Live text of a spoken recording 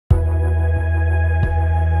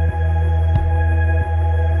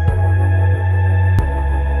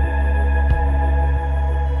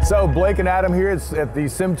So Blake and Adam here at the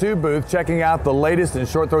Sim2 booth, checking out the latest in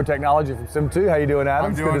short throw technology from Sim2. How you doing, Adam?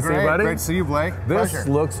 I'm doing good to great. see you, buddy. Great to see you, Blake. This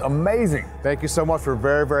Pleasure. looks amazing. Thank you so much. We're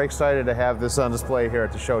very, very excited to have this on display here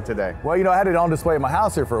at the show today. Well, you know, I had it on display at my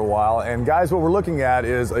house here for a while, and guys, what we're looking at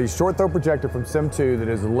is a short throw projector from Sim2 that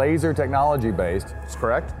is laser technology based. That's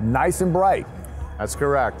correct. Nice and bright. That's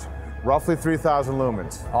correct. Roughly 3,000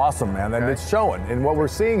 lumens. Awesome, man, and it's showing. And what we're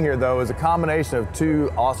seeing here, though, is a combination of two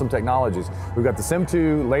awesome technologies. We've got the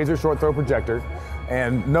Sim2 laser short throw projector,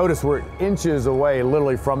 and notice we're inches away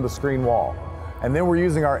literally from the screen wall. And then we're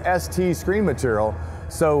using our ST screen material,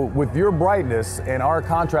 so with your brightness and our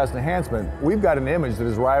contrast enhancement, we've got an image that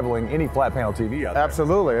is rivaling any flat panel TV out there.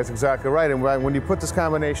 Absolutely, that's exactly right. And when you put this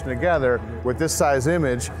combination together with this size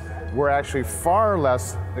image, we're actually far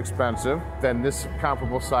less expensive than this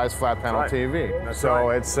comparable size flat panel TV.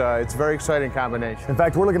 So it's a very exciting combination. In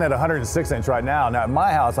fact, we're looking at 106 inch right now. Now at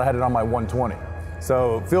my house, I had it on my 120.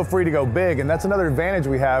 So feel free to go big, and that's another advantage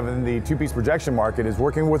we have in the two-piece projection market is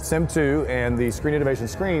working with Sim2 and the Screen Innovation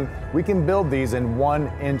screen, we can build these in 1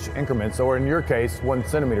 inch increments, or in your case, 1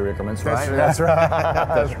 centimeter increments, right? That's right,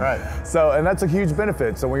 that's right. So, and that's a huge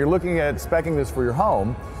benefit. So when you're looking at speccing this for your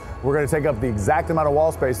home, we're going to take up the exact amount of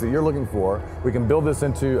wall space that you're looking for. We can build this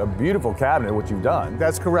into a beautiful cabinet, which you've done.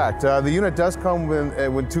 That's correct. The unit does come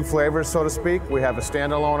with two flavors, so to speak. We have a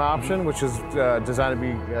standalone option, which is designed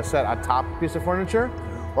to be set atop a piece of furniture,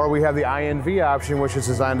 or we have the INV option, which is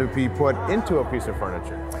designed to be put into a piece of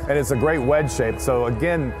furniture. And it's a great wedge shape. So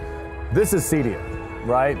again, this is Cedia,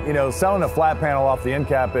 right? You know, selling a flat panel off the end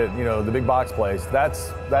cap at, you know, the big box place,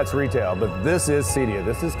 that's retail, but this is Cedia,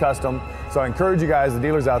 this is custom. So I encourage you guys, the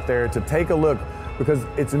dealers out there, to take a look, because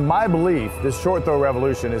it's in my belief, this short throw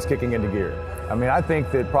revolution is kicking into gear. I mean, I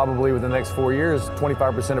think that probably within the next 4 years,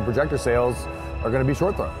 25% of projector sales are going to be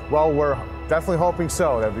short throw. Well, we're definitely hoping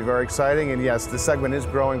so. That'd be very exciting, and yes, this segment is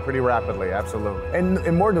growing pretty rapidly, absolutely.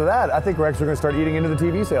 And more to that, I think we're actually going to start eating into the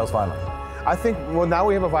TV sales finally. I think, well, now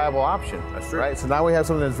we have a viable option. That's true. Right? So now we have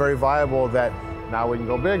something that's very viable that now we can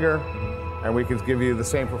go bigger and we can give you the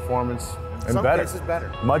same performance. And some better. cases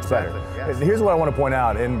better. Much better. Yes. And here's what I want to point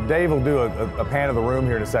out, and Dave will do a pan of the room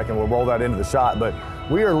here in a second. We'll roll that into the shot, but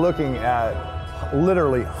we are looking at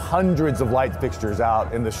literally hundreds of light fixtures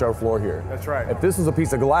out in the show floor here. That's right. If this was a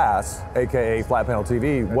piece of glass, AKA flat panel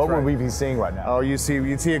TV, what would we be seeing right now? Oh, you'd see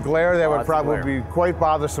a glare that would probably be quite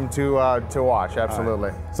bothersome to watch, absolutely.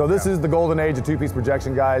 Right. So this is the golden age of two-piece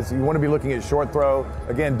projection, guys. You want to be looking at short throw.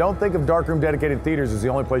 Again, don't think of darkroom dedicated theaters as the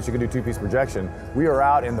only place you can do two-piece projection. We are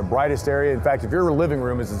out in the brightest area. In fact, if your living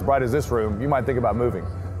room is as bright as this room, you might think about moving.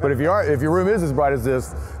 But if your room is as bright as this,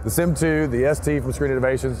 the Sim2, the ST from Screen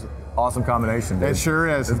Innovations, awesome combination, dude. It sure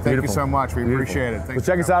is. Thank you so much. We appreciate it. Well,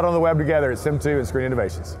 check us out on the web together at Sim2 and Screen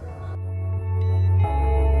Innovations.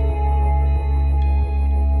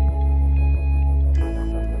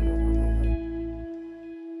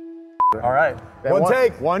 All right. One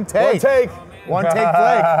take. One take, Blake.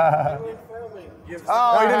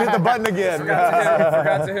 Oh, he didn't hit the button again.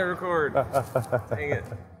 Forgot to hit record. Dang it.